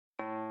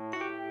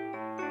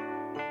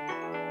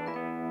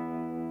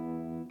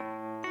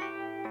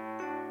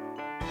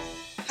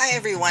Hi,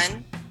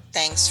 everyone.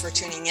 Thanks for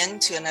tuning in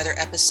to another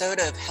episode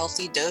of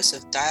Healthy Dose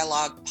of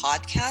Dialogue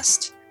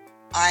podcast.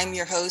 I'm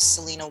your host,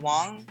 Selena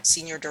Wong,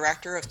 Senior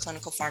Director of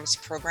Clinical Pharmacy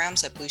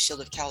Programs at Blue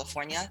Shield of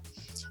California.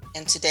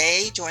 And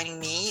today, joining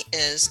me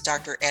is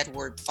Dr.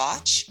 Edward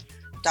Foch.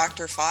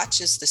 Dr.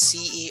 Foch is the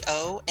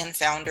CEO and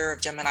founder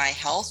of Gemini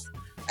Health,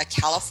 a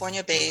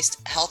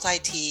California-based health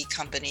IT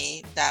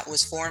company that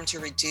was formed to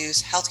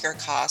reduce healthcare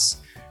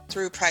costs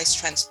through price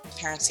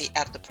transparency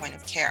at the point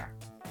of care.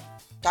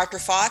 Dr.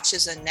 Foch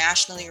is a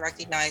nationally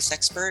recognized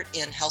expert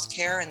in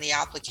healthcare and the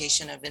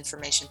application of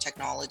information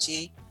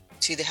technology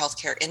to the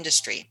healthcare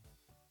industry.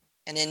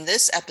 And in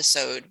this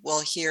episode,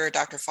 we'll hear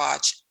Dr.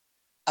 Foch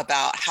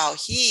about how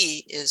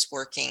he is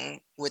working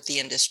with the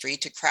industry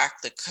to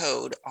crack the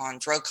code on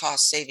drug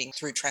cost saving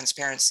through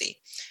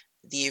transparency,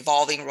 the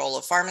evolving role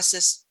of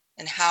pharmacists,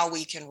 and how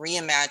we can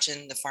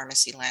reimagine the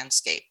pharmacy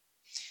landscape.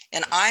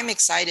 And I'm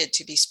excited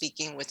to be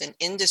speaking with an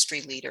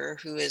industry leader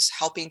who is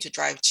helping to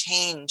drive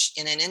change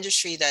in an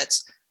industry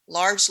that's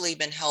largely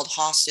been held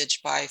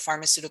hostage by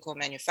pharmaceutical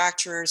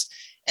manufacturers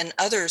and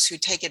others who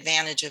take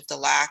advantage of the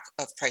lack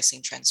of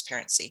pricing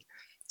transparency.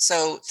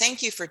 So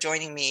thank you for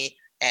joining me,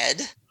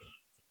 Ed.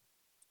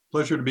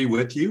 Pleasure to be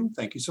with you.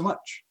 Thank you so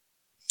much.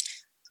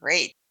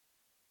 Great.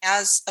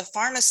 As a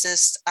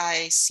pharmacist,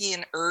 I see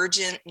an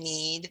urgent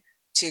need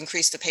to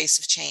increase the pace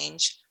of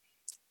change.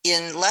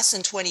 In less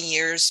than 20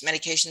 years,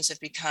 medications have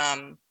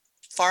become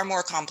far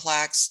more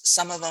complex.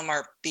 Some of them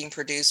are being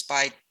produced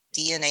by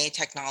DNA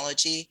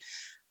technology.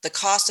 The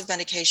cost of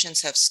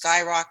medications have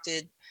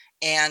skyrocketed,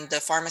 and the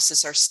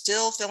pharmacists are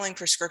still filling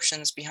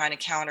prescriptions behind a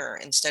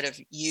counter instead of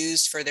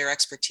used for their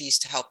expertise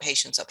to help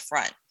patients up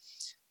front.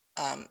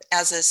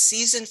 As a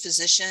seasoned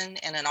physician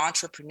and an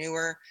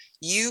entrepreneur,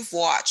 you've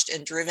watched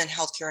and driven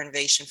healthcare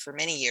innovation for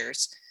many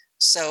years.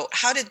 So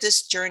how did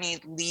this journey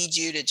lead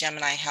you to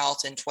Gemini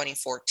Health in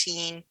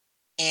 2014?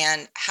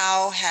 And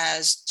how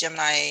has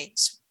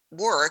Gemini's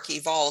work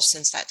evolved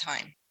since that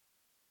time?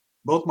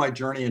 Both my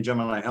journey and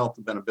Gemini Health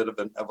have been a bit of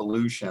an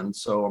evolution.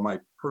 So my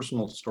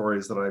personal story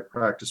is that I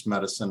practiced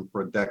medicine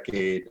for a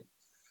decade,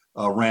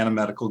 ran a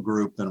medical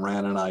group, then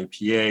ran an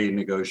IPA,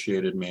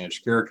 negotiated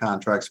managed care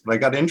contracts. But I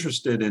got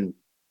interested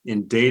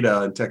in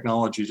data and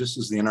technology just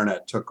as the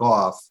internet took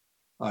off.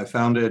 I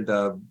founded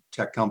a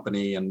tech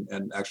company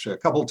and actually a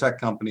couple of tech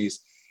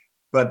companies.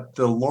 But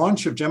the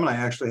launch of Gemini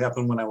actually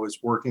happened when I was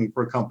working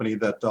for a company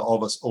that all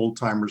of us old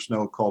timers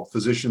know called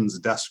Physician's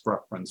Desk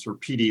Reference, or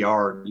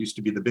PDR. It used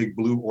to be the big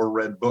blue or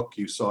red book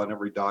you saw in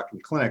every doc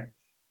and clinic.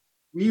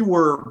 We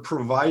were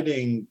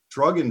providing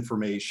drug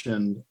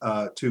information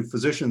to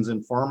physicians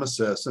and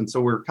pharmacists. And so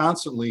we're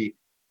constantly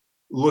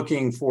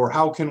looking for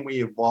how can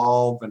we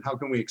evolve and how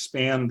can we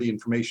expand the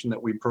information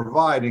that we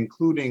provide,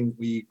 including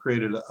we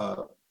created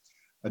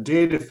a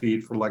data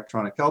feed for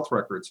electronic health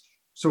records.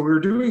 So we were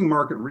doing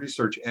market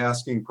research,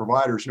 asking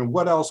providers,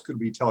 what else could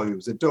we tell you?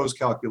 Is it dose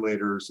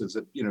calculators? Is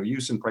it,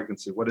 use in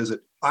pregnancy? What is it?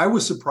 I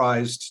was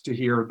surprised to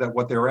hear that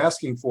what they were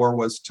asking for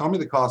was, tell me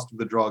the cost of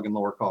the drug and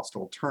lower cost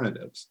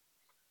alternatives.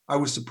 I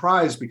was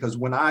surprised because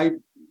when I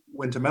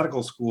went to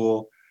medical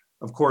school,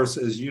 of course,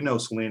 as you know,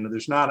 Selena,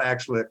 there's not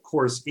actually a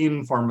course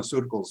in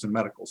pharmaceuticals in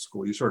medical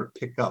school. You sort of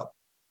pick up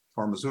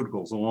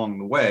pharmaceuticals along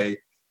the way,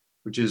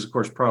 which is, of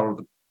course, part of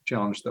the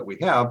challenge that we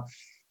have.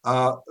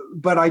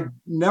 But I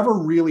never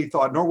really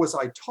thought, nor was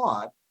I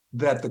taught,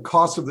 that the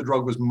cost of the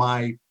drug was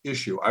my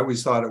issue. I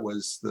always thought it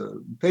was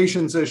the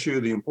patient's issue,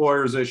 the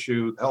employer's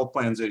issue, the health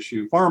plan's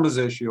issue, pharma's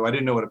issue. I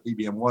didn't know what a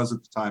PBM was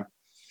at the time.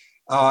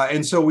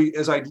 And so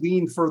as I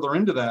leaned further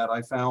into that,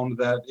 I found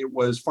that it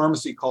was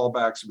pharmacy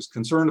callbacks. It was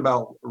concerned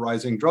about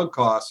rising drug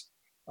costs.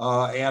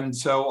 And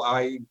so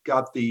I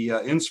got the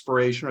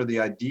inspiration or the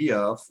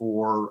idea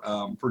for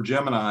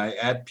Gemini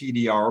at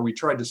PDR. We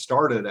tried to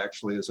start it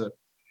actually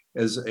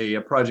as a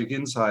project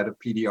inside of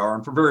PDR,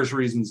 and for various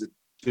reasons, it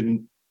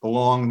didn't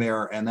belong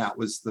there, and that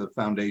was the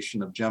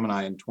foundation of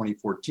Gemini in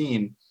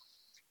 2014.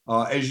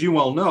 As you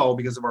well know,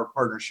 because of our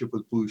partnership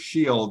with Blue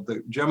Shield,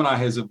 the Gemini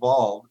has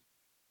evolved.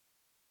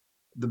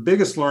 The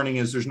biggest learning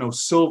is there's no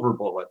silver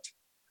bullet,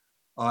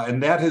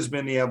 and that has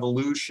been the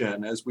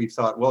evolution as we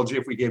thought, well, gee,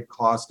 if we gave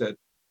cost at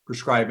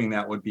prescribing,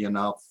 that would be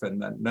enough,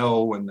 and then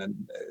no, and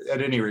then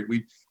at any rate,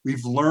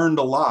 we've learned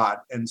a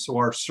lot, and so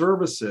our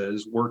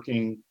services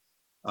working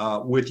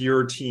with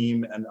your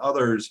team and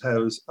others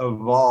has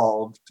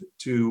evolved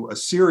to a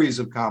series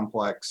of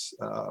complex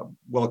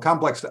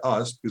to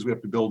us because we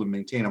have to build and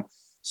maintain them,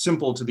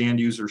 simple to the end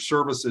user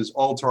services,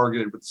 all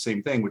targeted with the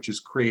same thing, which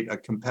is create a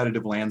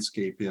competitive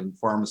landscape in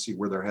pharmacy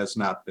where there has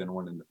not been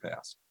one in the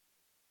past.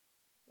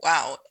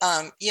 Wow.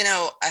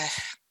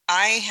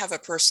 I have a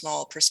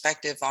personal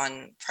perspective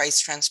on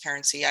price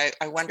transparency.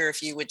 I wonder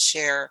if you would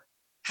share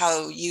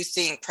how you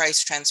think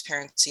price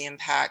transparency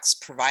impacts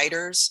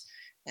providers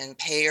and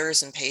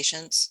payers and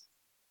patients?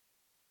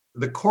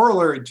 The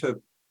corollary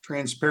to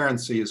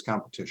transparency is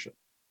competition.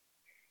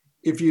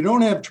 If you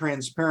don't have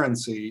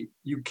transparency,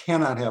 you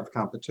cannot have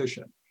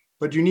competition.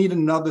 But you need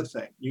another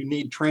thing. You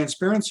need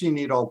transparency, you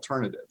need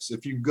alternatives.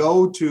 If you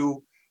go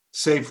to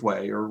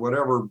Safeway or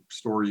whatever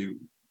store you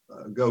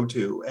go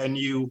to, and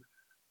you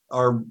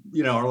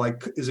are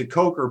like, is it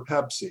Coke or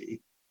Pepsi?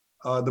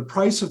 The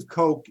price of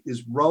Coke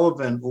is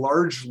relevant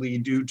largely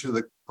due to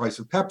the price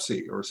of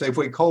Pepsi or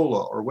Safeway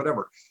Cola or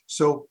whatever.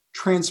 So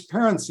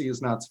transparency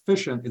is not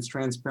sufficient. It's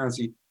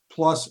transparency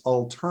plus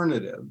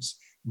alternatives.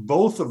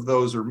 Both of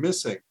those are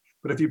missing.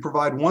 But if you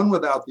provide one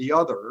without the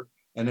other,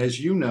 and as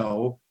you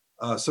know,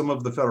 some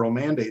of the federal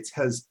mandates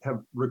have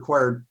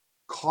required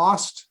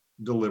cost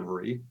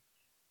delivery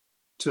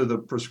to the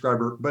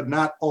prescriber, but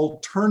not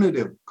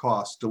alternative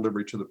cost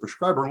delivery to the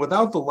prescriber. And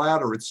without the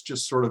latter, it's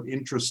just sort of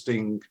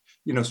interesting,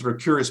 sort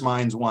of curious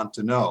minds want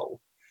to know.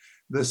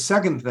 The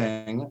second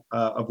thing,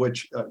 of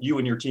which you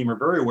and your team are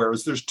very aware,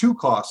 is there's two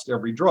costs to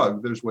every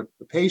drug. There's what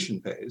the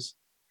patient pays,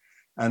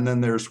 and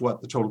then there's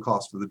what the total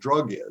cost of the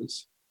drug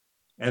is.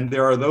 And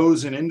there are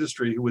those in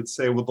industry who would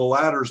say, well, the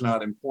latter is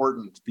not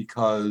important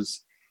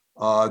because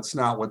it's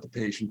not what the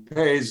patient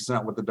pays, it's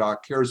not what the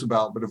doc cares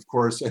about. But of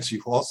course, as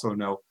you also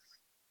know,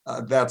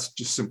 that's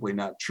just simply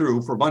not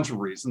true for a bunch of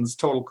reasons.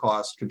 Total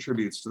cost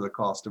contributes to the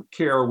cost of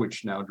care,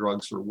 which now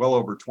drugs are well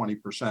over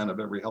 20% of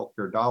every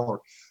healthcare dollar.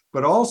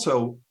 But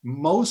also,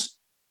 most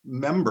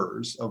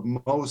members of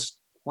most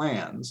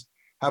plans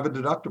have a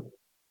deductible.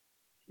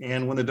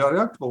 And when the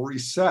deductible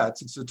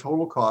resets, it's the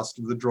total cost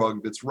of the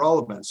drug that's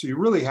relevant. So you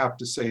really have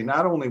to say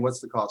not only what's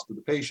the cost of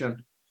the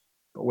patient,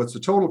 but what's the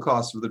total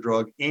cost of the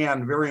drug,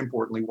 and very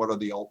importantly, what are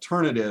the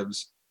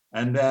alternatives?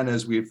 And then,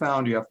 as we have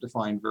found, you have to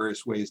find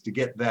various ways to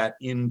get that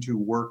into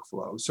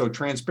workflow. So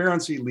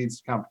transparency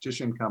leads to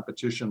competition.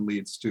 Competition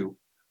leads to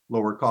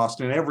lower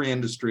cost in every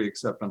industry,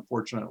 except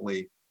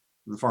unfortunately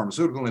the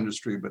pharmaceutical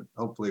industry, but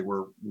hopefully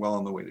we're well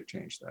on the way to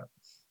change that.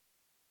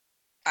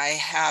 I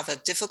have a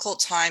difficult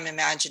time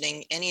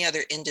imagining any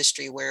other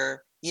industry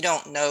where you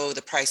don't know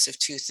the price of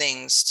two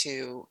things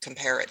to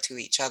compare it to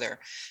each other,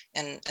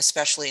 and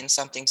especially in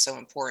something so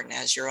important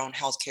as your own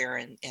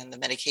healthcare and the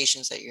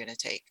medications that you're going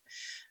to take.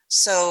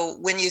 So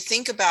when you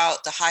think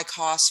about the high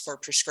costs for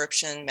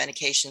prescription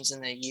medications in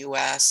the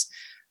US,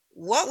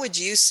 what would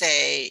you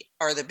say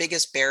are the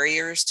biggest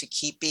barriers to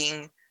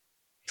keeping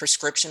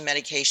prescription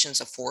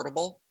medications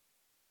affordable?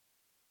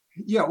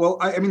 Yeah, well,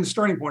 I mean, the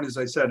starting point, as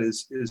I said,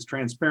 is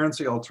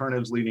transparency,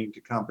 alternatives leading to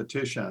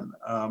competition.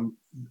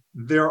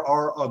 There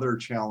are other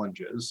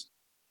challenges.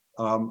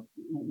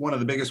 One of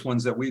the biggest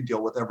ones that we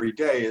deal with every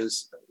day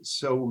is,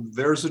 so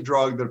there's a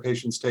drug that a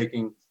patient's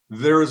taking,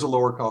 there is a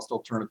lower cost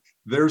alternative,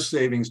 there's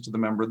savings to the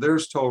member,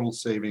 there's total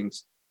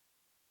savings.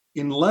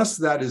 Unless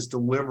that is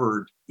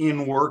delivered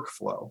in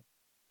workflow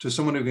to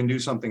someone who can do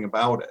something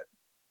about it,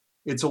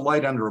 it's a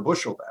light under a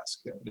bushel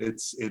basket.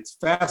 It's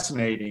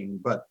fascinating,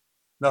 but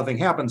nothing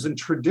happens. And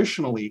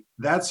traditionally,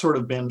 that's sort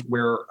of been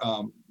where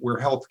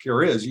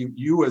healthcare is.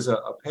 You as a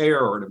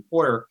payer or an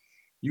employer,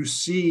 you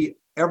see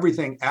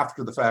everything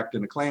after the fact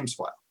in a claims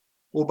file.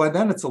 Well, by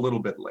then it's a little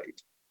bit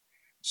late.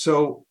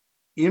 So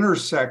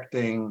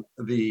intersecting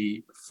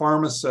the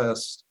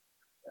pharmacist,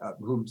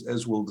 who,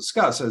 as we'll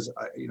discuss, has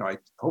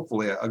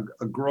hopefully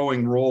a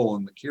growing role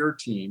in the care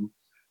team,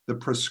 the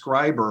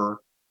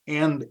prescriber,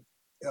 and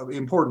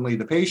importantly,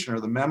 the patient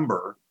or the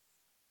member,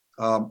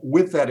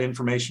 with that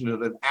information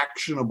at an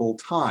actionable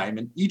time.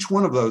 And each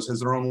one of those has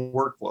their own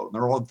workflow and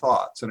their own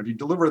thoughts. And if you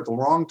deliver at the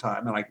wrong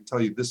time, and I can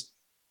tell you this,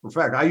 in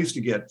fact, I used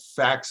to get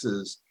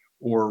faxes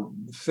or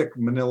thick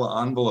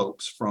manila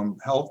envelopes from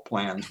health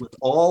plans with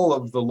all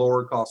of the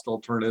lower cost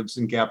alternatives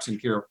and gaps in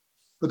care.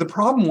 But the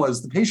problem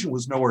was the patient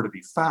was nowhere to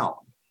be found.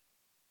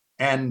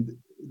 And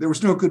there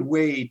was no good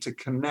way to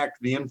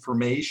connect the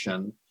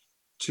information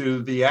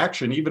to the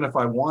action, even if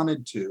I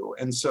wanted to.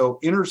 And so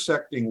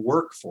intersecting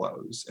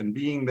workflows and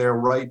being there,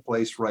 right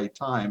place, right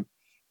time,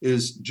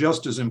 is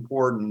just as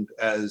important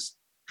as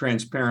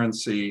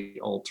transparency,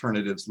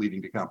 alternatives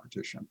leading to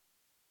competition.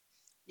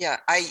 Yeah,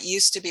 I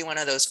used to be one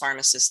of those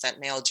pharmacists that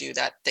mailed you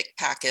that thick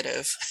packet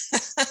of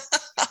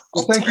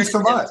Well, thank you so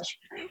much.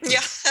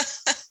 Yeah.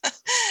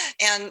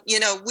 And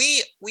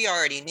we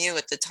already knew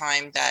at the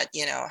time that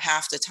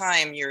half the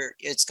time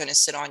it's going to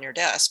sit on your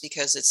desk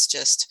because it's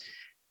just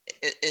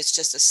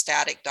a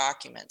static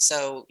document.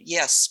 So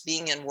yes,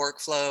 being in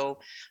workflow,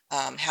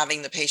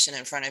 having the patient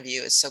in front of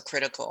you is so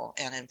critical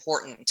and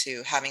important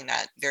to having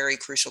that very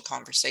crucial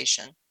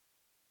conversation.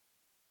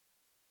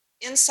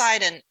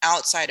 Inside and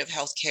outside of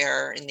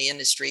healthcare in the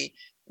industry,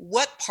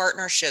 what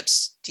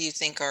partnerships do you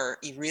think are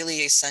really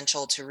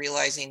essential to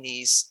realizing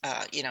these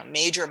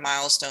major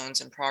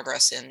milestones and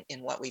progress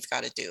in what we've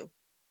got to do?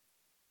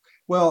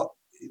 Well,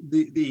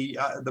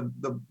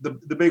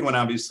 the big one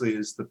obviously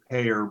is the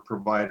payer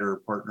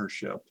provider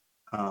partnership,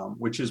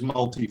 which is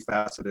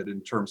multifaceted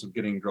in terms of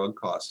getting drug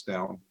costs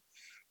down.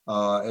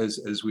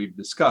 As we've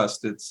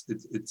discussed, it's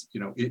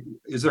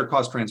is there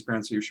cost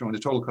transparency? You're showing the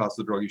total cost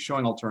of the drug. You're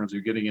showing alternatives.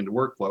 You're getting into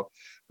workflow,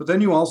 but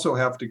then you also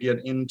have to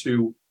get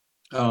into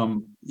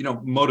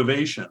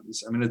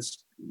motivations. I mean,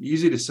 it's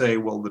easy to say,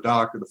 well, the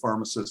doc or the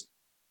pharmacist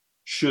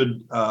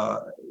should,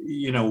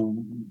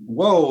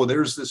 whoa,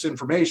 there's this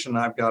information,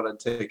 I've got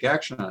to take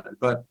action on it.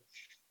 But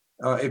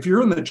if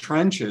you're in the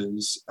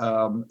trenches,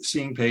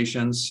 seeing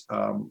patients,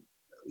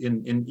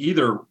 in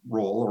either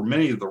role or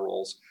many of the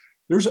roles,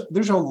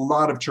 there's a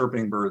lot of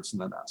chirping birds in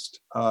the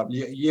nest.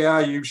 Yeah,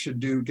 you should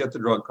get the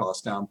drug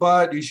costs down,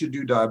 but you should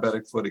do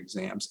diabetic foot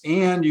exams,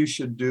 and you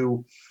should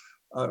do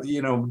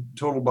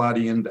total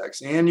body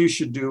index, and you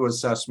should do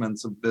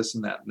assessments of this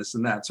and that and this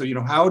and that. So,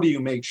 how do you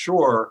make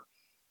sure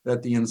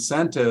that the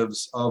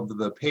incentives of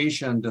the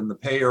patient and the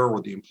payer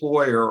or the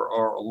employer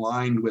are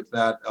aligned with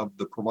that of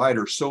the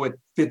provider so it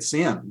fits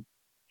in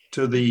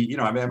to the,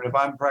 if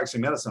I'm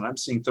practicing medicine, I'm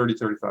seeing 30,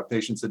 35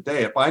 patients a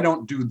day. If I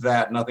don't do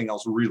that, nothing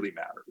else really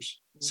matters,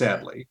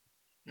 sadly.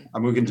 I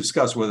mean, we can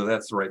discuss whether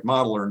that's the right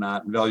model or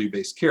not in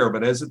value-based care,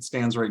 but as it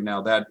stands right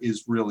now, that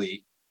is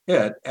really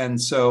it.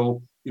 And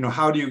so,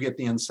 how do you get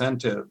the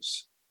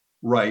incentives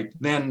right?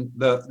 Then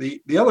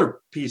the other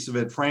piece of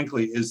it,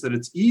 frankly, is that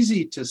it's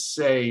easy to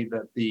say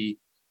that the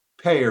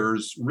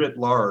payers writ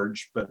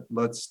large, but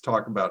let's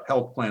talk about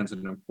health plans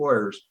and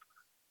employers,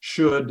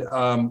 should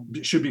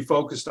be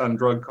focused on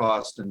drug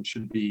cost and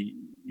should be,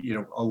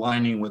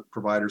 aligning with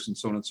providers and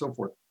so on and so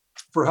forth.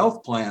 For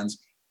health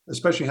plans,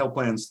 especially health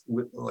plans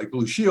like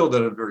Blue Shield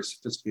that have a very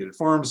sophisticated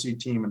pharmacy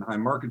team and high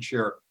market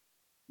share,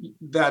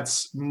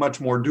 that's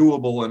much more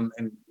doable. And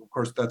of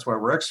course, that's why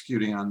we're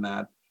executing on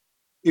that.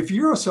 If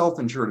you're a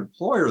self-insured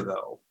employer,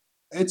 though,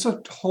 it's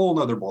a whole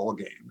nother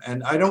ballgame.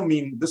 And I don't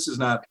mean, this is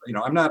not,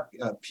 I'm not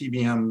a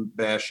PBM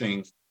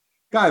bashing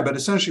guy, but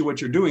essentially what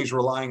you're doing is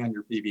relying on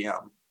your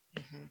PBM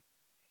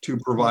to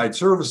provide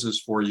services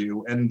for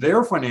you, and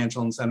their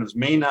financial incentives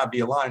may not be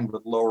aligned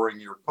with lowering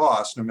your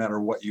costs, no matter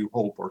what you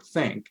hope or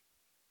think.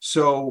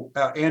 So,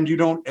 and you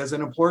don't, as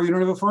an employer, you don't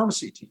have a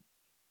pharmacy team.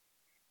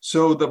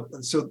 So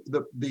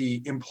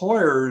the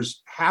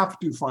employers have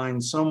to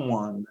find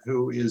someone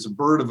who is a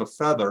bird of a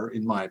feather,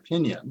 in my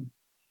opinion.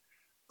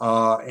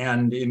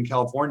 And in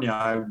California,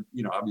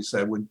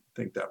 obviously I would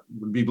think that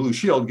would be Blue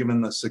Shield,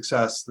 given the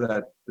success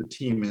that the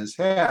team has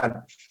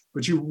had.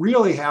 But you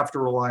really have to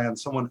rely on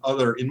someone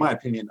other, in my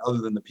opinion, other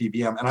than the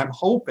PBM. And I'm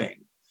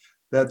hoping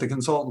that the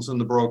consultants and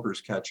the brokers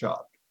catch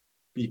up,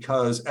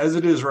 because as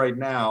it is right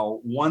now,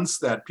 once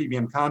that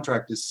PBM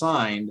contract is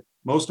signed,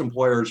 most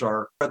employers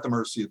are at the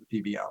mercy of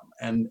the PBM,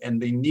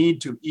 and they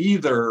need to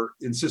either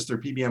insist their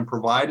PBM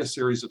provide a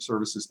series of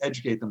services,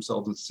 educate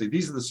themselves and say,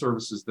 these are the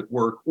services that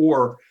work,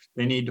 or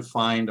they need to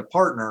find a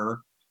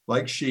partner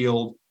like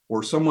Shield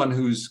or someone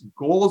whose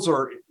goals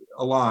are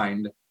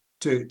aligned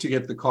to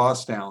get the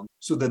cost down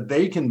so that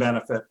they can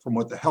benefit from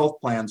what the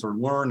health plans are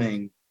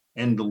learning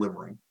and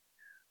delivering.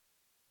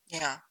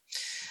 Yeah,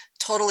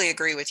 totally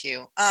agree with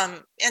you.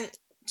 And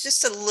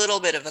just a little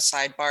bit of a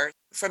sidebar.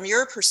 From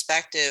your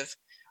perspective,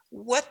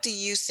 what do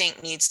you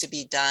think needs to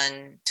be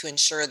done to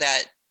ensure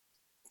that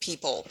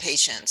people,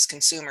 patients,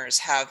 consumers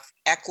have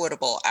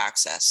equitable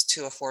access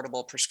to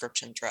affordable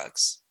prescription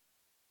drugs?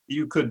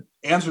 You could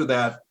answer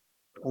that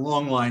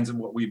along lines of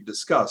what we've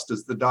discussed.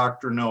 Does the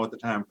doctor know at the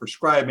time of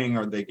prescribing?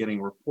 Are they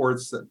getting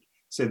reports that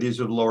say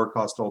these are the lower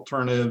cost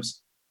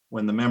alternatives?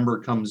 When the member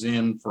comes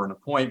in for an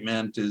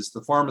appointment, is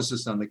the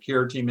pharmacist and the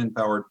care team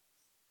empowered?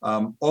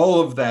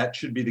 All of that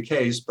should be the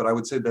case, but I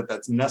would say that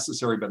that's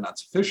necessary but not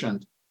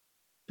sufficient,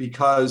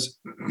 because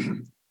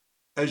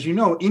as you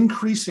know,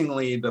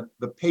 increasingly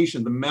the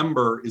patient, the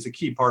member, is a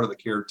key part of the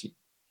care team.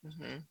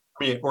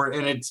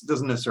 And it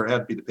doesn't necessarily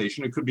have to be the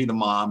patient. It could be the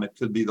mom. It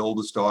could be the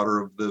oldest daughter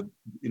of the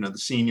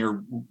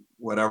senior,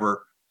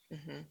 whatever.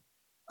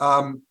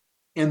 And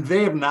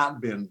they have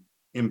not been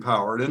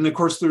empowered. And of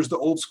course, there's the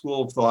old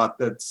school of thought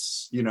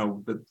that's,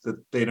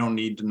 that they don't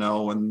need to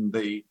know and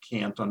they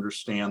can't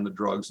understand the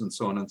drugs and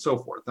so on and so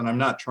forth. And I'm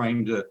not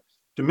trying to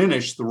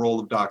diminish the role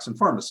of docs and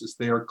pharmacists.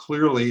 They are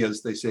clearly,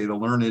 as they say, the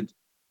learned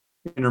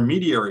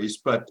intermediaries,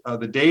 but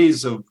the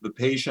days of the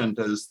patient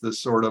as the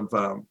sort of,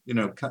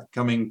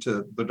 coming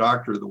to the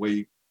doctor the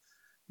way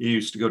you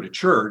used to go to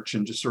church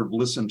and just sort of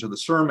listen to the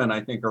sermon,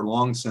 I think are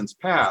long since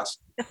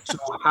past. So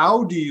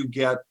how do you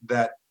get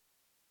that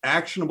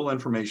actionable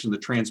information, the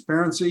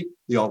transparency,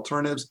 the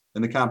alternatives,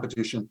 and the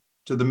competition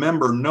to the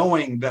member,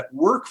 knowing that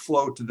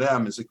workflow to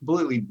them is a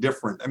completely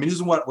different, this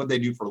is what they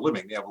do for a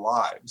living. They have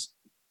lives.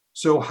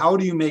 So how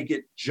do you make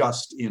it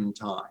just in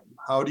time?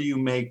 How do you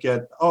make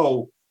it,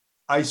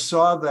 I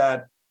saw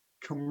that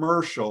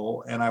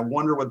commercial and I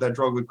wonder what that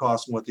drug would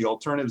cost and what the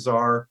alternatives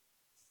are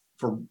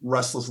for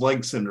restless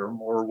leg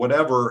syndrome or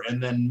whatever,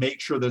 and then make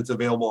sure that it's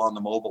available on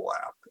the mobile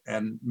app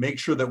and make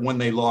sure that when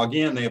they log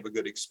in, they have a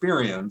good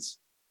experience,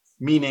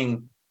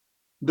 meaning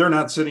they're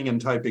not sitting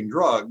and typing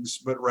drugs,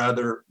 but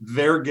rather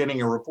they're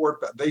getting a report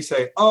back. They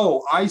say,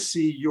 I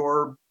see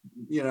your,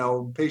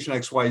 patient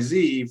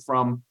XYZ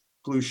from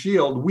Blue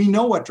Shield. We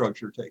know what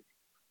drugs you're taking.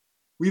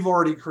 We've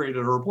already created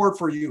a report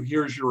for you.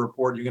 Here's your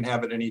report. You can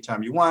have it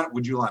anytime you want.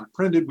 Would you like it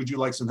printed? Would you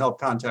like some help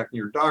contacting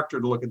your doctor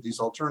to look at these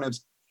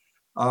alternatives?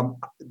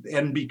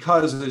 And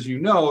because, as you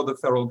know, the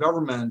federal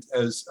government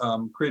has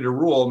created a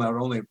rule, now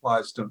it only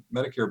applies to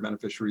Medicare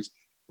beneficiaries,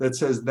 that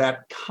says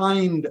that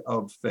kind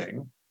of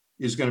thing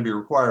is going to be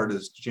required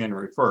as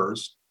January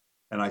 1st.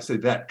 And I say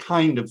that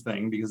kind of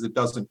thing because it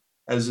doesn't,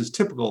 as is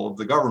typical of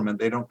the government,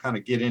 they don't kind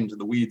of get into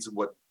the weeds of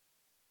what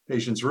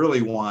patients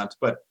really want.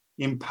 But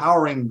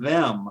empowering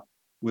them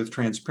with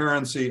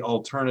transparency,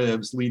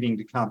 alternatives leading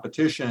to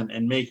competition,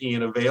 and making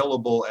it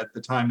available at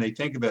the time they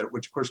think of it,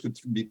 which of course could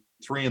be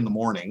 3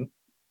 a.m,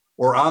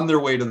 or on their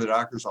way to the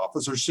doctor's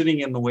office, or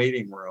sitting in the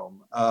waiting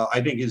room,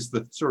 I think is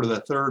the sort of the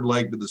third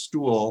leg to the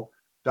stool.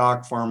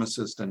 Doc,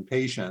 pharmacist, and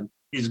patient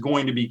is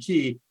going to be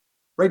key.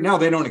 Right now,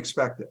 they don't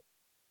expect it.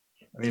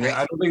 I mean, Right.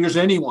 I don't think there's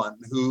anyone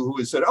who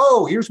has said,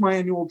 oh, here's my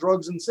annual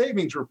drugs and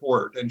savings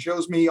report and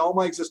shows me all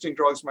my existing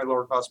drugs, my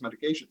lower cost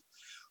medications.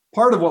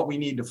 Part of what we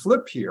need to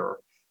flip here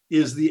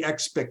is the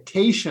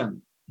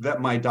expectation that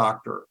my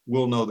doctor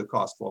will know the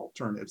cost of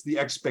alternatives, the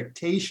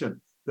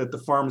expectation that the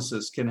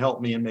pharmacist can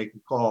help me and make a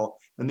call,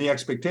 and the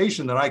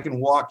expectation that I can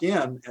walk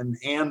in and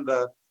hand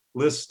the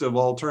list of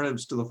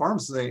alternatives to the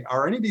pharmacist and say,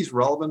 are any of these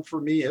relevant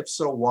for me? If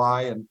so,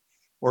 why? And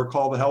or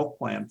call the health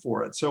plan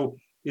for it. So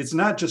it's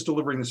not just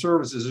delivering the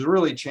services, it's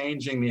really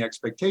changing the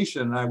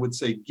expectation. And I would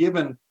say,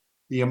 given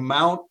the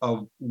amount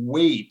of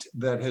weight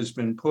that has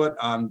been put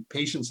on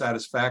patient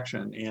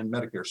satisfaction and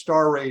Medicare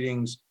star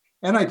ratings,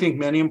 and I think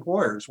many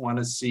employers want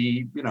to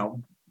see,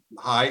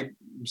 high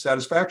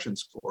satisfaction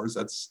scores.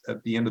 That's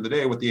at the end of the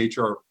day what the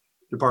HR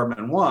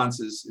department wants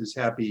is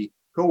happy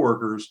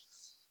coworkers.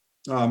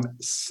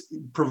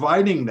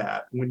 Providing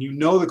that when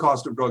the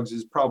cost of drugs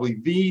is probably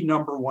the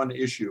number one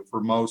issue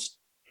for most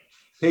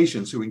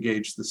patients who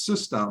engage the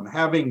system,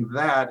 having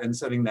that and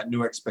setting that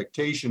new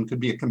expectation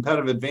could be a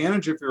competitive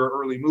advantage if you're an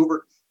early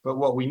mover. But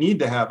what we need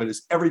to have it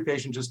is every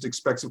patient just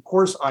expects, of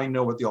course, I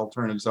know what the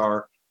alternatives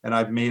are, and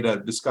I've made a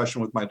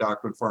discussion with my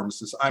doctor and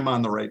pharmacist, I'm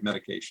on the right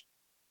medication.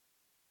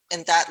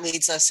 And that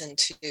leads us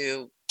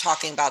into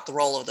talking about the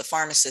role of the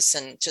pharmacist,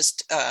 and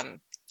just a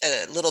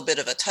little bit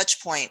of a touch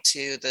point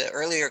to the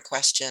earlier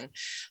question.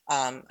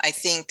 I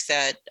think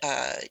that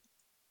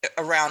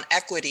around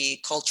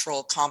equity,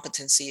 cultural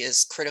competency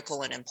is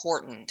critical and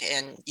important.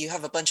 And you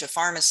have a bunch of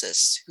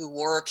pharmacists who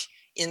work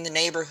in the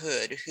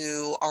neighborhood,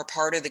 who are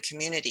part of the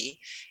community.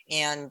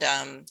 And,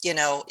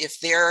 if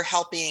they're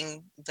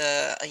helping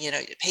the,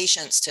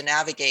 patients to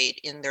navigate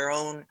in their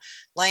own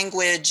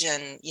language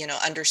and,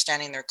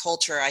 understanding their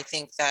culture, I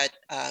think that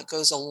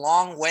goes a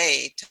long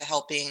way to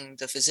helping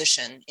the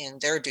physician in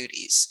their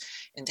duties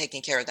in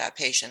taking care of that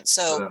patient.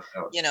 So,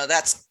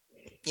 that's,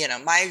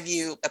 my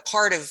view, a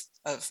part of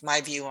my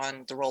view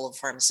on the role of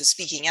pharmacists,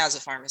 speaking as a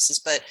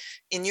pharmacist. But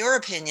in your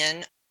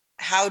opinion,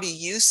 how do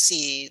you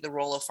see the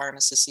role of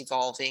pharmacists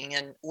evolving,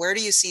 and where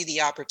do you see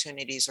the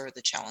opportunities or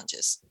the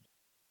challenges?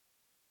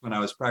 When I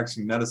was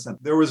practicing medicine,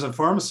 there was a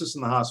pharmacist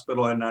in the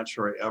hospital. I'm not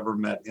sure I ever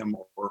met him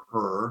or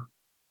her.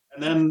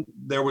 And then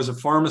there was a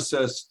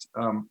pharmacist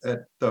at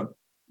the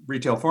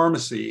retail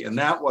pharmacy, and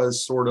that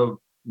was sort of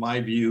my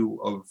view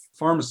of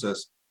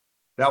pharmacists.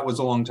 That was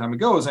a long time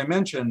ago. As I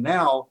mentioned,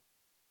 now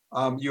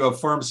you have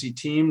pharmacy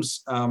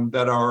teams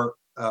that are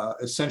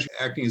essentially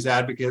acting as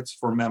advocates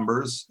for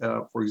members,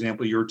 for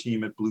example, your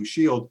team at Blue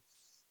Shield.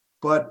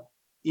 But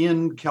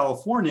in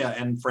California,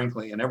 and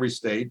frankly, in every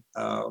state,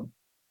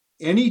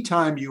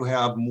 anytime you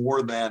have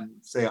more than,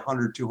 say,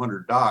 100,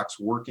 200 docs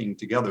working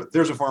together,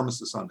 there's a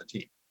pharmacist on the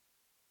team.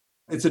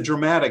 It's a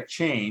dramatic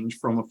change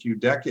from a few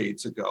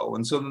decades ago.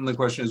 And so then the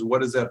question is,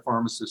 what is that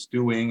pharmacist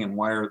doing and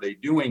why are they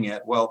doing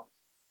it? Well,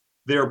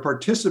 they're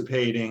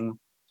participating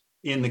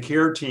in the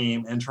care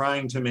team and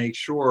trying to make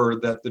sure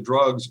that the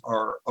drugs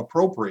are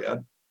appropriate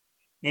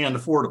and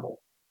affordable.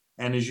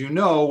 And as you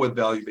know, with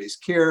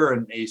value-based care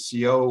and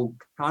ACO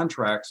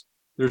contracts,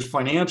 there's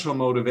financial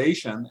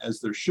motivation, as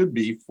there should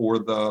be, for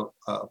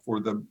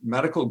the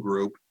medical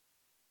group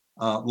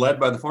led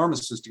by the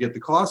pharmacist to get the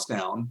cost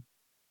down.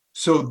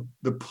 So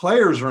the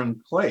players are in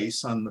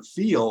place on the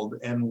field,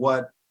 and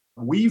what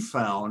we've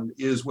found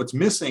is what's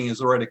missing is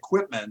the right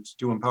equipment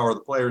to empower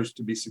the players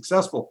to be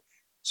successful.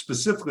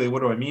 Specifically,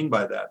 what do I mean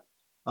by that?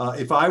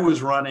 If I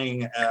was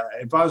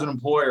an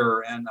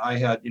employer and I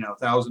had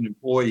 1,000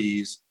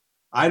 employees,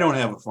 I don't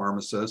have a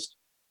pharmacist.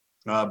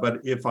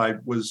 But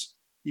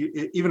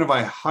even if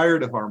I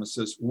hired a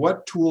pharmacist,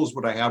 what tools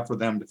would I have for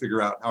them to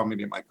figure out how I'm going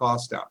to get my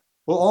costs down?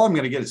 Well, all I'm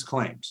going to get is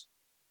claims.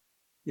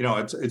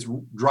 It's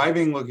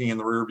driving, looking in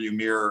the rearview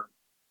mirror.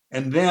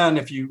 And then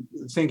if you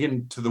think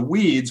into the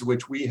weeds,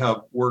 which we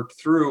have worked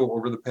through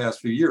over the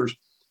past few years,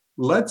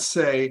 let's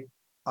say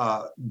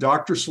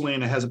Dr.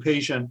 Selena has a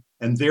patient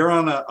and they're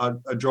on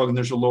a drug and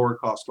there's a lower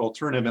cost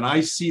alternative. And I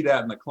see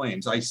that in the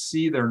claims. I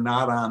see they're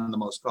not on the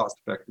most cost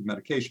effective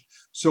medication.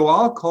 So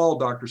I'll call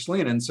Dr.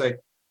 Selena and say,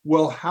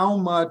 well, how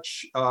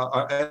much,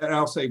 and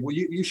I'll say, well,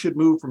 you should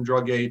move from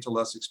drug A to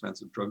less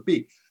expensive drug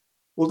B.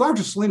 Well,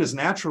 Dr. Selena is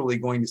naturally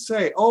going to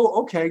say,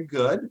 oh, okay,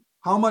 good.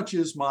 How much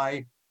is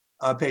my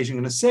patient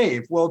going to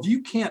save? Well, if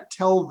you can't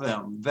tell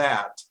them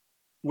that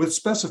with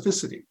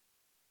specificity,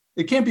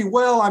 it can't be,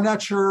 well, I'm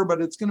not sure,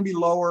 but it's going to be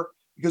lower,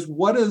 because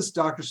what does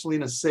Dr.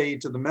 Selena say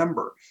to the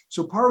member?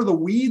 So part of the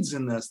weeds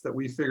in this that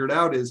we figured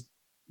out is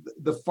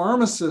the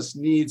pharmacist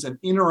needs an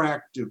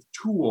interactive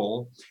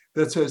tool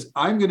that says,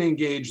 I'm going to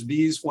engage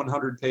these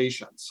 100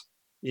 patients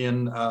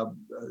in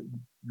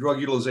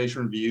drug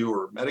utilization review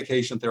or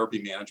medication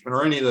therapy management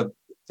or any of the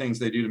things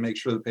they do to make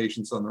sure the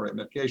patient's on the right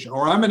medication.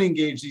 Or I'm going to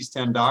engage these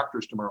 10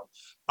 doctors tomorrow.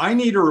 I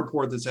need a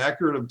report that's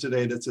accurate of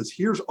today that says,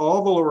 here's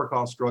all the lower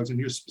cost drugs and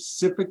here's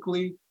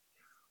specifically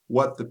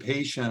what the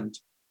patient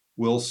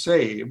will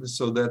save,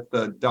 so that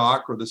the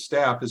doc or the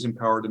staff is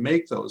empowered to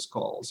make those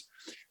calls.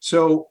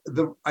 So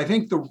I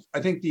think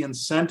the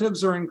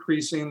incentives are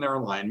increasing their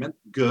alignment.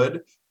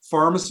 Good.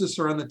 Pharmacists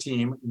are on the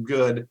team.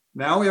 Good.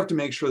 Now we have to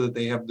make sure that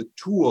they have the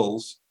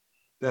tools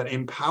that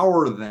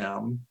empower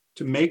them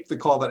to make the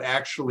call that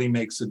actually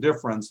makes a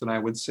difference. And I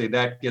would say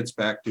that gets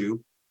back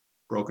to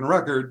broken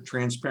record,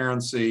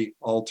 transparency,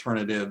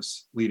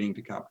 alternatives leading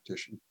to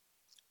competition.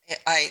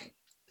 I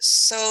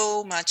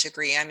so much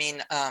agree. I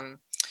mean,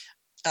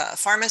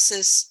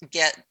 pharmacists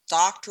get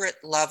doctorate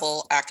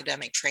level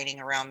academic training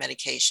around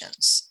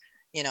medications,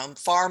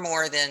 far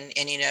more than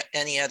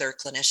any other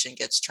clinician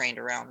gets trained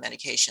around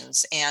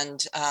medications.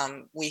 And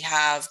we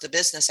have the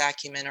business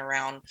acumen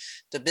around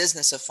the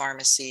business of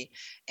pharmacy.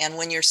 And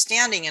when you're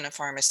standing in a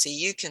pharmacy,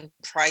 you can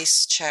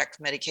price check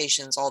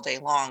medications all day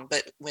long.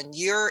 But when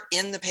you're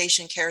in the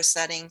patient care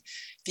setting,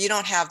 if you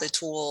don't have the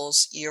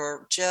tools,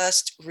 you're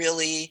just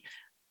really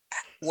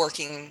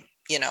working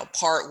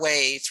part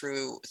way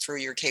through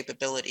your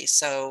capabilities.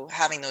 So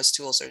having those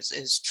tools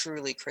is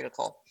truly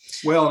critical.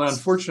 Well, and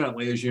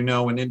unfortunately, as you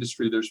know, in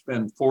industry, there's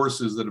been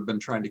forces that have been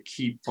trying to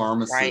keep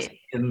pharmacists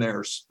in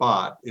their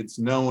spot. It's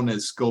known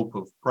as scope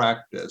of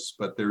practice,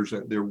 but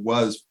there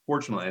was,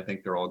 fortunately, I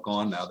think they're all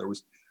gone now. There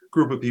was a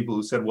group of people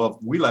who said, well, if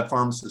we let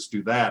pharmacists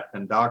do that,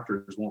 then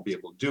doctors won't be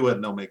able to do it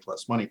and they'll make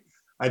less money.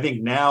 I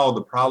think now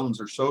the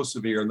problems are so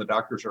severe and the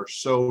doctors are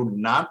so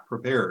not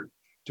prepared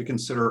to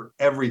consider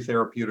every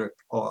therapeutic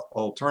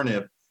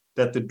alternative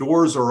that the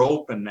doors are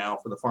open now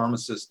for the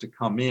pharmacists to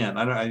come in.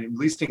 At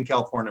least in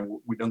California,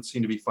 we don't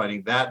seem to be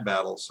fighting that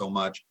battle so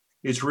much.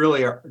 It's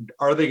really,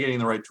 are they getting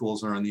the right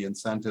tools and are the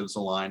incentives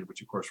aligned,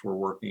 which of course we're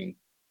working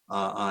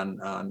on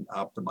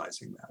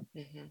optimizing that.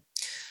 Mm-hmm.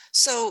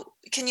 So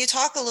can you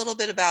talk a little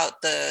bit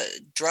about the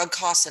drug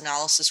cost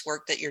analysis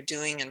work that you're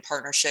doing in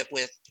partnership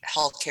with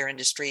healthcare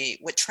industry?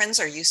 What trends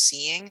are you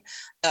seeing?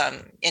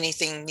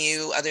 Anything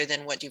new other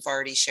than what you've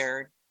already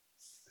shared?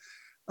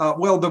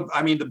 Well,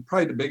 probably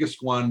the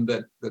biggest one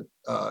that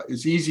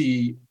is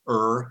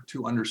easier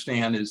to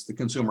understand is the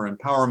consumer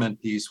empowerment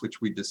piece, which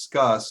we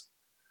discussed,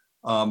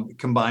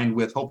 combined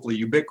with hopefully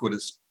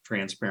ubiquitous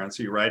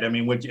transparency, right? I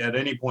mean, at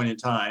any point in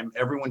time,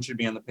 everyone should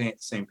be on the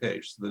same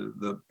page.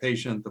 The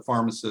patient, the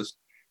pharmacist,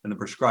 and the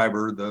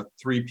prescriber, the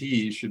 3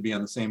 Ps should be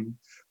on the same.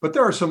 But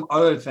there are some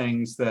other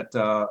things that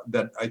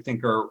I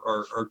think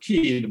are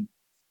key. The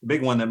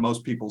big one that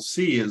most people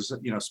see is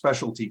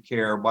specialty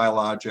care,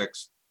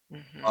 biologics,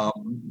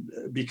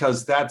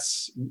 because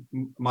that's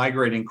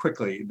migrating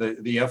quickly.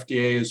 The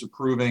FDA is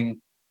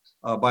approving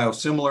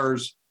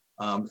biosimilars.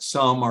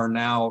 Some are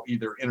now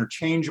either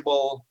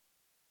interchangeable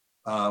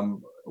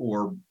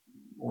or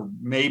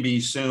maybe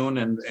soon.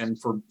 And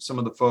for some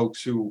of the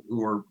folks who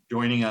are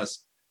joining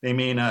us, they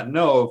may not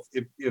know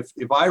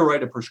if I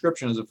write a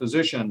prescription as a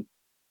physician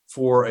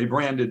for a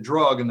branded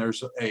drug and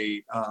there's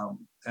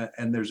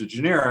a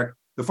generic,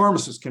 the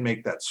pharmacist can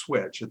make that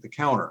switch at the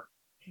counter.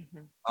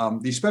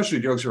 These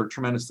specialty drugs are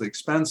tremendously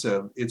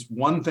expensive. It's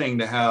one thing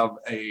to have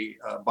a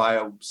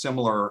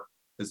biosimilar,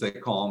 as they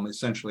call them,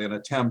 essentially an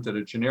attempt at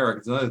a generic.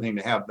 It's another thing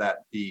to have that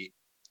be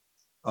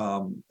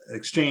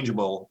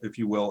exchangeable, if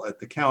you will, at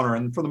the counter.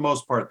 And for the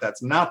most part,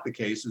 that's not the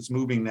case. It's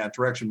moving in that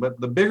direction. But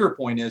the bigger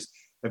point is,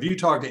 if you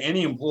talk to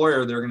any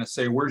employer, they're going to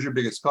say, where's your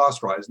biggest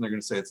cost rise? And they're going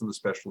to say it's in the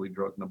specialty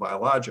drug and the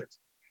biologics.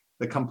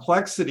 The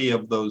complexity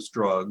of those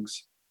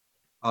drugs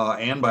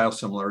and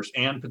biosimilars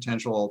and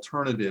potential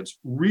alternatives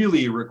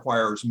really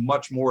requires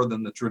much more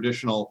than the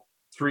traditional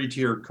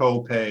 3-tier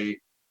copay,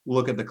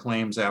 look at the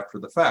claims after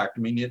the fact.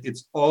 I mean,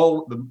 it's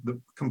all, the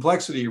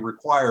complexity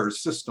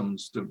requires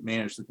systems to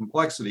manage the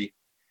complexity.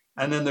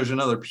 And then there's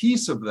another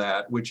piece of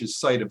that, which is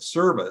site of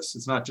service.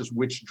 It's not just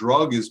which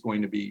drug is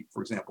going to be,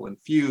 for example,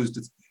 infused.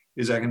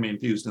 Is that going to be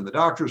infused in the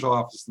doctor's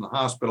office, in the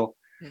hospital?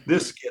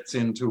 This gets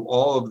into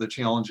all of the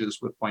challenges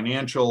with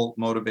financial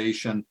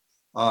motivation,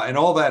 and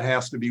all that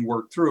has to be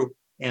worked through.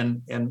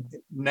 And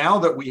now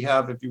that we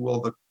have, if you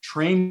will, the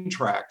train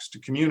tracks to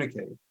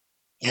communicate,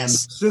 and the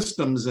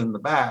systems in the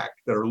back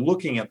that are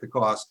looking at the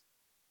cost,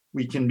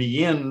 we can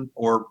begin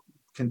or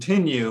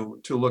continue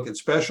to look at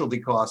specialty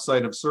cost,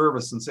 site of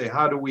service, and say,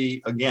 how do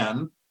we,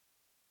 again,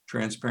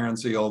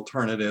 transparency,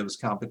 alternatives,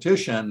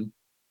 competition,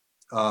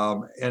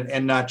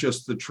 and not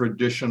just the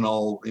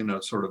traditional,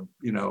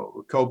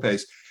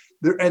 copays.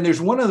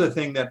 There's one other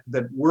thing that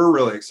we're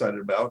really excited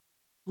about.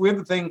 We have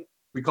a thing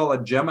we call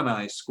a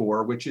Gemini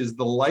score, which is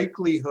the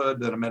likelihood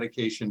that a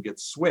medication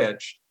gets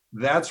switched.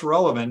 That's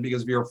relevant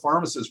because if you're a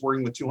pharmacist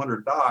working with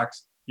 200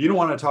 docs, you don't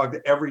want to talk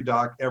to every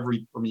doc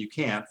you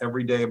can't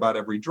every day about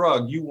every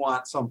drug. You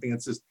want something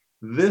that says,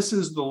 this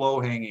is the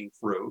low-hanging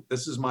fruit.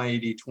 This is my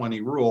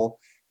 80-20 rule.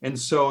 And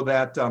so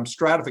that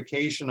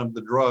stratification of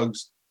the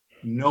drugs,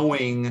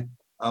 knowing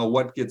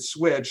what gets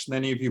switched,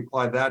 then if you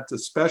apply that to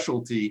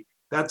specialty,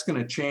 that's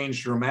going to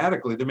change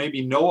dramatically. There may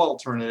be no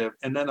alternative,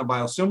 and then a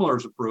biosimilar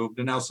is approved,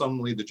 and now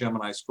suddenly the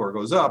Gemini score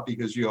goes up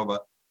because you have a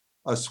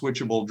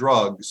switchable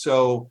drug.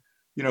 So,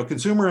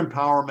 consumer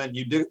empowerment,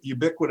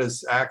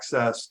 ubiquitous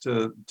access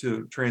to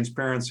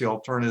transparency,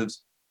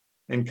 alternatives,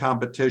 and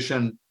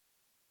competition,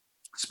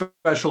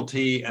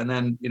 specialty, and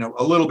then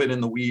a little bit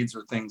in the weeds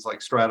are things like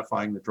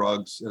stratifying the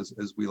drugs,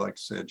 as we like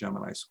to say, a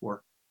Gemini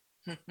score.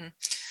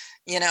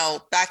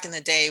 Back in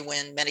the day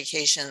when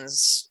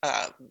medications,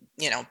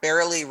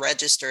 barely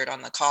registered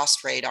on the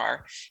cost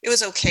radar, it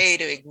was okay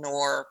to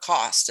ignore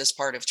cost as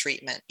part of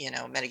treatment,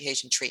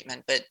 medication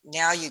treatment, but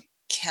now you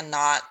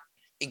cannot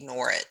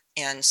ignore it.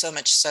 And so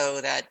much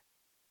so that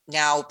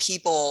now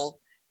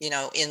people,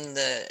 in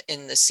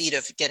the seat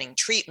of getting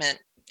treatment,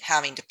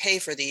 having to pay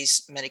for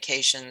these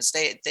medications,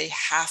 they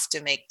have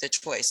to make the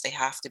choice. They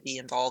have to be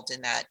involved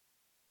in that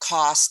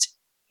cost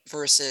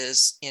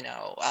versus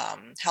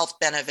health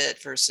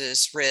benefit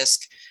versus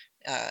risk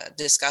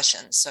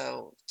discussion.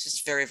 So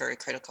just very, very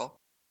critical.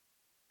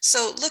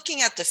 So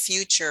looking at the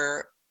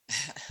future,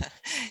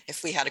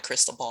 if we had a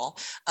crystal ball,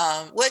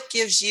 what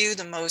gives you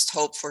the most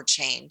hope for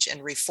change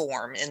and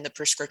reform in the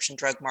prescription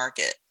drug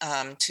market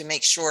to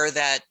make sure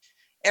that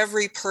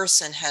every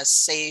person has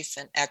safe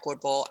and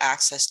equitable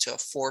access to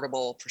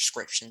affordable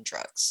prescription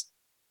drugs?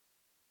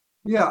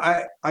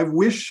 Yeah, I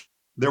wish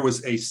there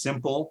was a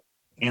simple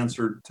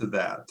answer to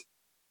that.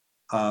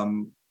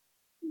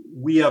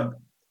 We have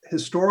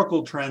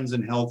historical trends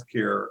in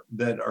healthcare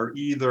that are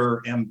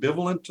either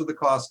ambivalent to the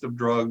cost of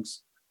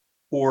drugs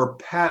or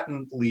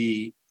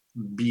patently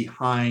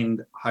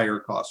behind higher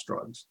cost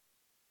drugs.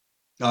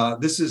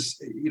 This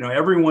is,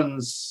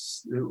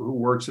 everyone's who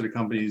works at a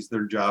company,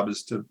 their job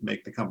is to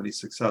make the company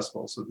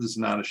successful. So this is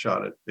not a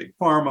shot at big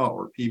pharma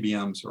or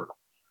PBMs or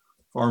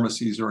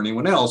pharmacies or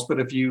anyone else. But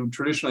if you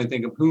traditionally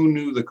think of who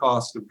knew the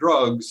cost of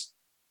drugs,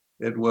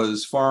 it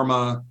was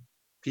pharma,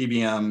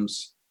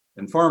 PBMs,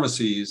 and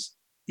pharmacies.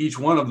 Each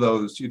one of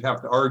those, you'd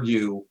have to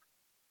argue,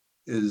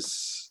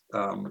 does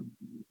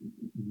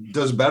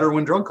better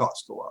when drug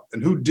costs go up.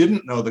 And who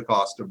didn't know the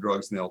cost of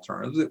drugs and the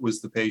alternatives? It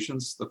was the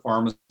patients, the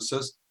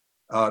pharmacists.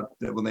 Well,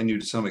 they knew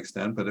to some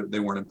extent, but they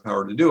weren't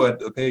empowered to do it.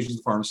 The patients,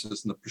 the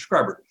pharmacists, and the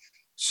prescriber.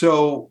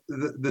 So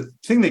the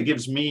thing that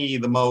gives me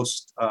the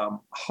most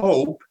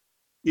hope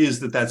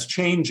is that that's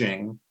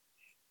changing.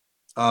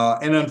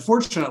 And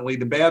unfortunately,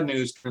 the bad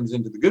news turns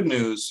into the good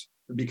news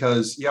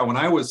because, when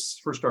I was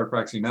first started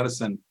practicing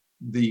medicine,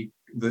 the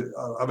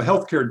of a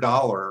healthcare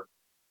dollar,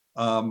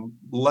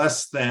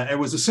 less than, it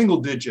was a single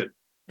digit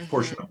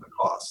portion of the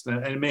cost.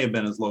 And it may have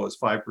been as low as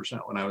 5%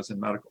 when I was in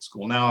medical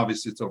school. Now,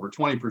 obviously, it's over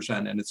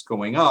 20% and it's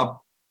going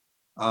up.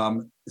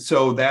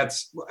 So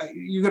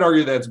you could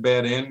argue that's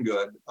bad and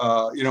good.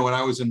 When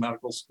I was in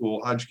medical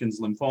school, Hodgkin's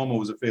lymphoma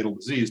was a fatal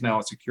disease. Now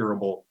it's a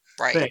curable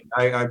thing.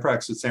 I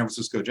practiced at San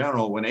Francisco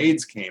General when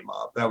AIDS came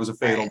up. That was a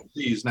fatal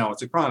disease. Now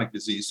it's a chronic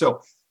disease.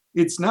 So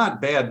it's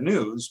not bad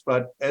news,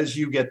 but as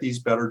you get these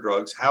better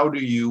drugs, how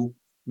do you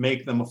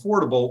make them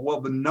affordable?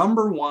 Well, the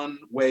number one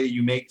way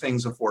you make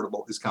things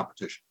affordable is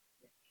competition.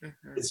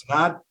 It's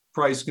not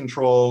price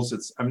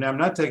controls. I'm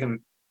not taking a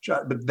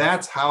shot, but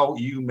that's how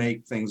you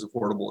make things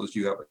affordable is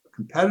you have a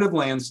competitive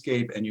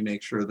landscape and you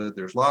make sure that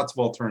there's lots of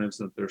alternatives,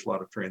 that there's a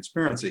lot of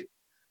transparency.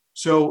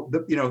 So,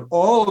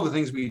 all of the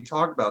things we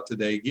talked about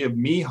today give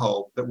me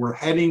hope that we're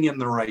heading in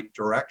the right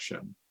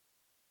direction.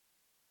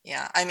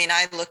 Yeah,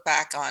 I look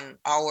back on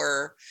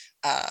our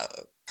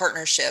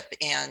partnership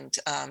and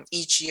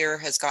each year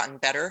has gotten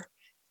better.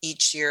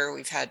 Each year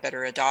we've had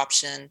better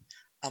adoption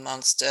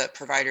amongst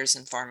providers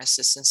and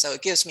pharmacists. And so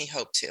it gives me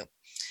hope too.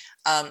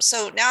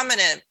 So now I'm going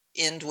to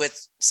end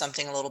with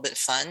something a little bit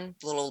fun,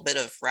 a little bit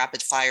of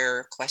rapid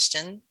fire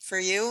question for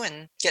you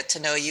and get to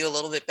know you a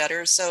little bit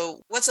better.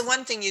 So what's the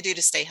one thing you do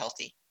to stay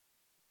healthy?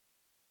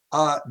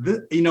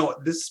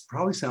 This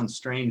probably sounds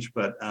strange,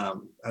 but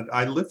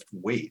I lift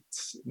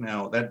weights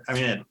now.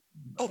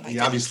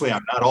 Obviously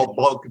I'm not all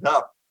bulked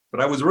up, but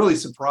I was really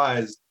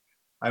surprised.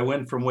 I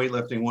went from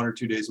weightlifting 1 or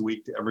 2 days a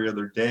week to every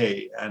other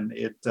day, and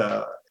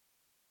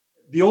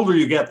the older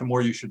you get, the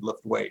more you should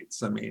lift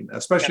weights.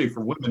 Especially for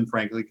women,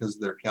 frankly, because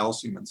of their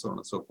calcium and so on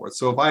and so forth.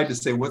 So if I had to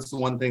say what's the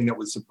one thing that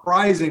was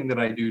surprising that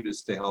I do to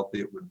stay healthy,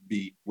 it would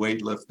be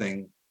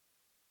weightlifting.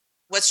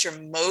 What's your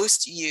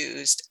most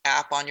used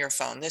app on your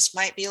phone? This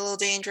might be a little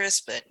dangerous,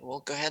 but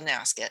we'll go ahead and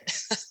ask it.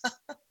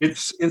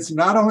 It's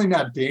not only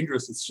not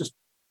dangerous, it's just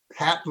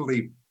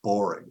patently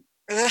boring.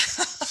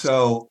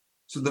 So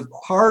the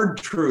hard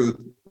truth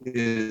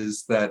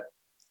is that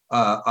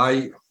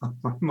my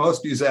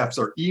most used apps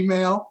are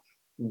email,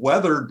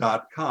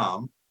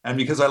 weather.com, and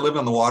because I live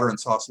on the water in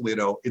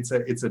Sausalito, it's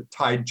a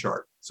tide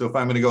chart. So if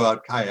I'm going to go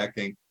out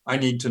kayaking, I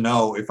need to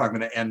know if I'm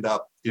going to end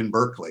up in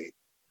Berkeley.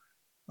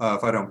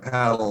 If I don't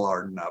paddle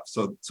hard enough.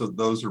 So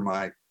those are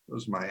my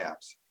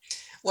apps.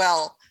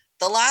 Well,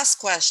 the last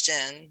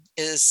question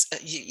is,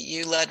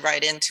 you led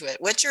right into it.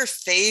 What's your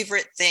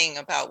favorite thing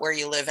about where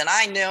you live? And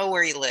I know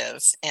where you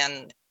live,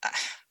 and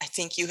I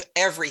think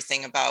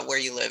everything about where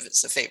you live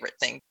is a favorite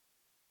thing.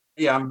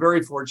 Yeah, I'm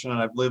very fortunate.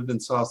 I've lived in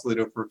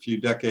Sausalito for a few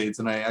decades,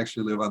 and I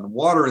actually live on the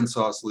water in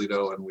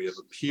Sausalito, and we have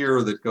a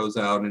pier that goes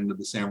out into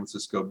the San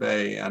Francisco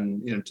Bay.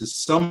 And to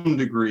some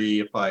degree,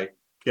 if I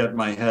get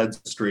my head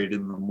straight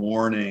in the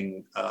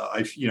morning,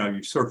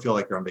 you sort of feel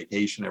like you're on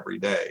vacation every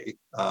day.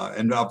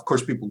 And of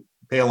course, people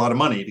pay a lot of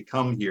money to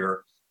come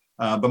here.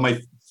 But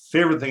my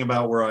favorite thing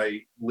about where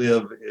I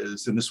live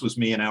is, and this was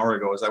me an hour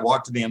ago, is I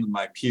walk to the end of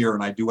my pier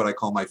and I do what I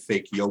call my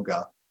fake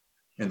yoga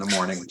in the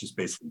morning, which is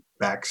basically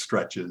back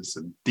stretches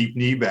and deep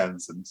knee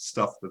bends and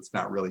stuff that's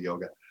not really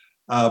yoga.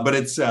 But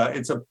it's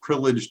a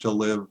privilege to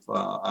live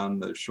on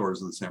the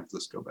shores of the San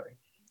Francisco Bay.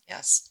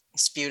 Yes,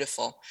 it's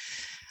beautiful.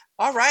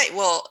 All right.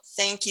 Well,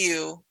 thank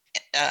you,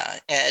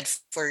 Ed,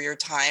 for your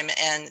time.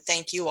 And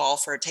thank you all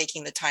for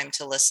taking the time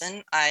to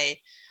listen. I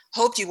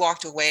hope you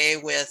walked away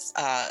with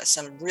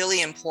some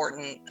really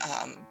important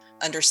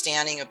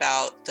understanding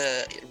about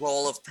the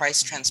role of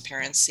price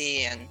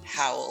transparency and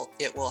how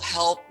it will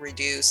help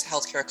reduce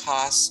healthcare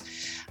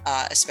costs,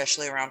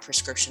 especially around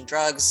prescription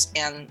drugs,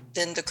 and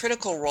then the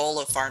critical role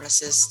of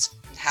pharmacists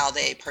and how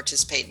they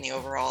participate in the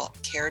overall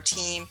care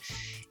team,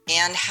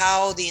 and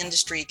how the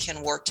industry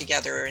can work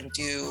together and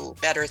do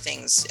better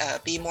things,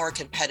 be more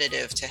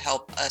competitive to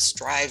help us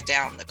drive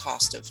down the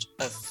cost of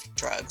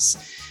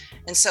drugs.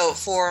 And so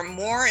for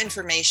more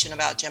information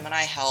about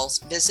Gemini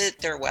Health, visit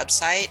their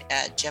website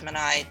at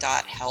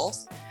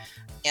gemini.health.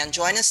 And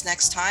join us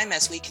next time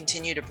as we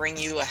continue to bring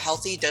you a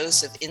healthy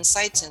dose of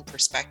insights and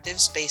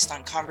perspectives based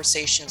on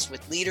conversations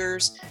with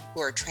leaders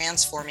who are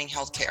transforming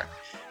healthcare.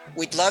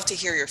 We'd love to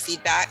hear your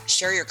feedback,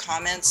 share your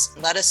comments,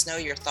 let us know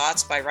your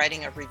thoughts by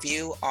writing a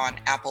review on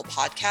Apple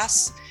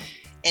Podcasts.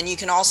 And you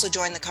can also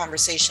join the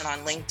conversation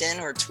on LinkedIn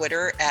or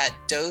Twitter at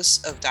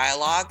Dose of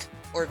Dialogue,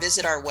 or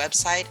visit our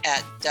website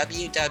at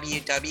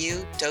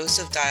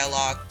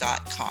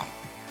www.doseofdialogue.com.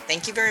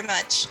 Thank you very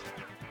much.